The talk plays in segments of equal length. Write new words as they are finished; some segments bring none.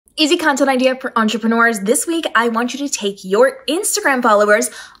Easy content idea for entrepreneurs. This week, I want you to take your Instagram followers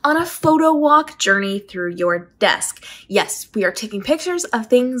on a photo walk journey through your desk. Yes, we are taking pictures of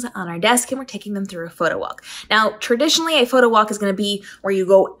things on our desk and we're taking them through a photo walk. Now, traditionally, a photo walk is going to be where you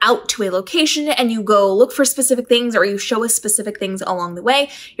go out to a location and you go look for specific things or you show us specific things along the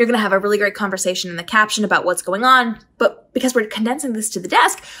way. You're going to have a really great conversation in the caption about what's going on. But because we're condensing this to the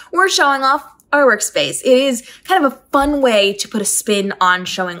desk, we're showing off our workspace. It is kind of a fun way to put a spin on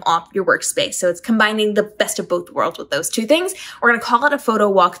showing off your workspace. So it's combining the best of both worlds with those two things. We're going to call it a photo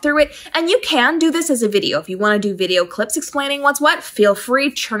walk through it. And you can do this as a video. If you want to do video clips explaining what's what, feel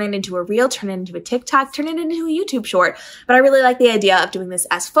free, turn it into a reel, turn it into a TikTok, turn it into a YouTube short. But I really like the idea of doing this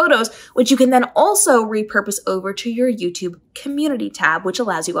as photos, which you can then also repurpose over to your YouTube community tab, which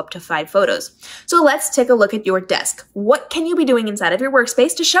allows you up to 5 photos. So let's take a look at your desk. What can you be doing inside of your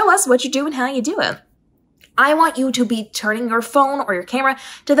workspace to show us what you do and how you do it? I want you to be turning your phone or your camera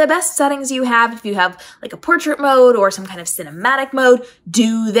to the best settings you have. If you have like a portrait mode or some kind of cinematic mode,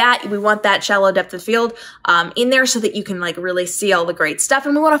 do that. We want that shallow depth of field in there so that you can like really see all the great stuff.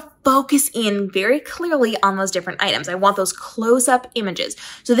 And we want to focus in very clearly on those different items. I want those close-up images.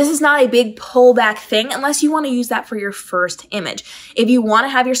 So this is not a big pullback thing unless you want to use that for your first image. If you want to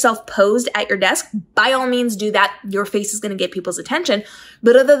have yourself posed at your desk, by all means do that. Your face is going to get people's attention.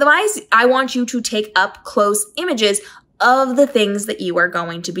 But otherwise, I want you to take up close images of the things that you are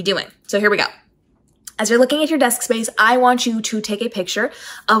going to be doing. So here we go. As you're looking at your desk space, I want you to take a picture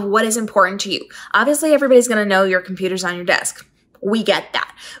of what is important to you. Obviously, everybody's going to know your computer's on your desk. We get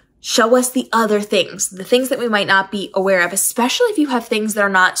that. Show us the other things, the things that we might not be aware of, especially if you have things that are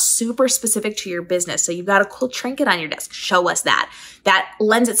not super specific to your business. So you've got a cool trinket on your desk. Show us that. That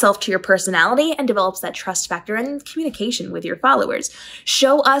lends itself to your personality and develops that trust factor and communication with your followers.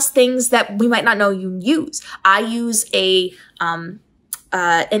 Show us things that we might not know you use. I use an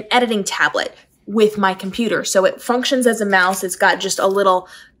editing tablet with my computer. So it functions as a mouse. It's got just a little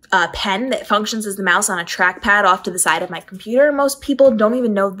pen that functions as the mouse on a trackpad off to the side of my computer. Most people don't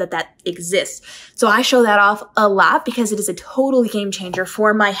even know that that exists. So I show that off a lot because it is a total game changer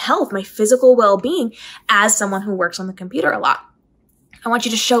for my health, my physical well-being as someone who works on the computer a lot. I want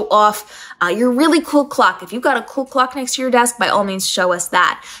you to show off your really cool clock. If you've got a cool clock next to your desk, by all means, show us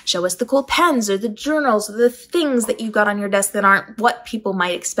that. Show us the cool pens or the journals or the things that you've got on your desk that aren't what people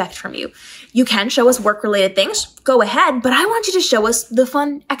might expect from you. You can show us work-related things. Go ahead, but I want you to show us the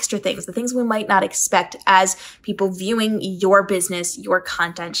fun extra things, the things we might not expect as people viewing your business, your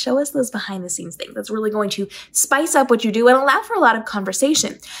content. Show us those behind-the-scenes things. That's really going to spice up what you do and allow for a lot of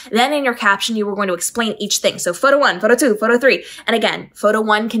conversation. Then in your caption, you were going to explain each thing. So photo 1, photo 2, photo 3. And again, photo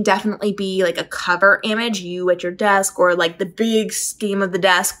 1 can definitely be like a cover image, you at your desk, or like the big scheme of the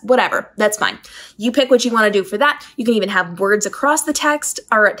desk, whatever. That's fine. You pick what you want to do for that. You can even have words across the text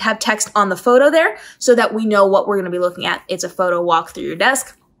or have text on the photo there so that we know what we're going to be looking at. It's a photo walk through your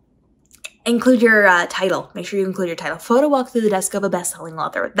desk. Include your title. Make sure you include your title. Photo walk through the desk of a best-selling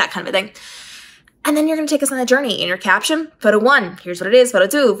author, that kind of a thing. And then you're going to take us on a journey. In your caption, photo 1, here's what it is, photo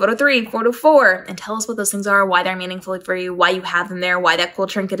 2, photo 3, photo 4, and tell us what those things are, why they're meaningful for you, why you have them there, why that cool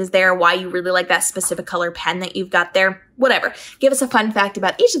trinket is there, why you really like that specific color pen that you've got there, whatever. Give us a fun fact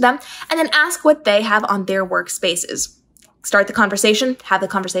about each of them, and then ask what they have on their workspaces. Start the conversation, have the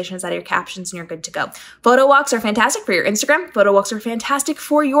conversation inside of your captions, and you're good to go. Photo walks are fantastic for your Instagram. Photo walks are fantastic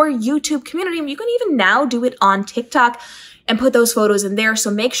for your YouTube community. You can even now do it on TikTok and put those photos in there. So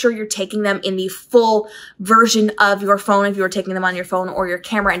make sure you're taking them in the full version of your phone if you were taking them on your phone or your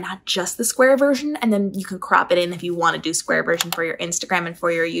camera and not just the square version. And then you can crop it in if you want to do square version for your Instagram and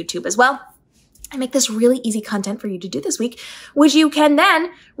for your YouTube as well. I make this really easy content for you to do this week, which you can then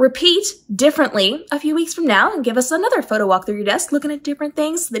repeat differently a few weeks from now and give us another photo walk through your desk, looking at different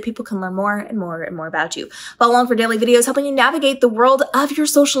things so that people can learn more and more and more about you. Follow along for daily videos helping you navigate the world of your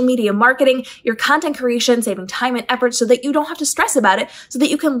social media marketing, your content creation, saving time and effort so that you don't have to stress about it, so that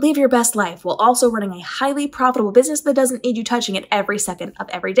you can live your best life while also running a highly profitable business that doesn't need you touching it every second of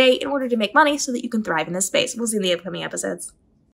every day in order to make money so that you can thrive in this space. We'll see you in the upcoming episodes.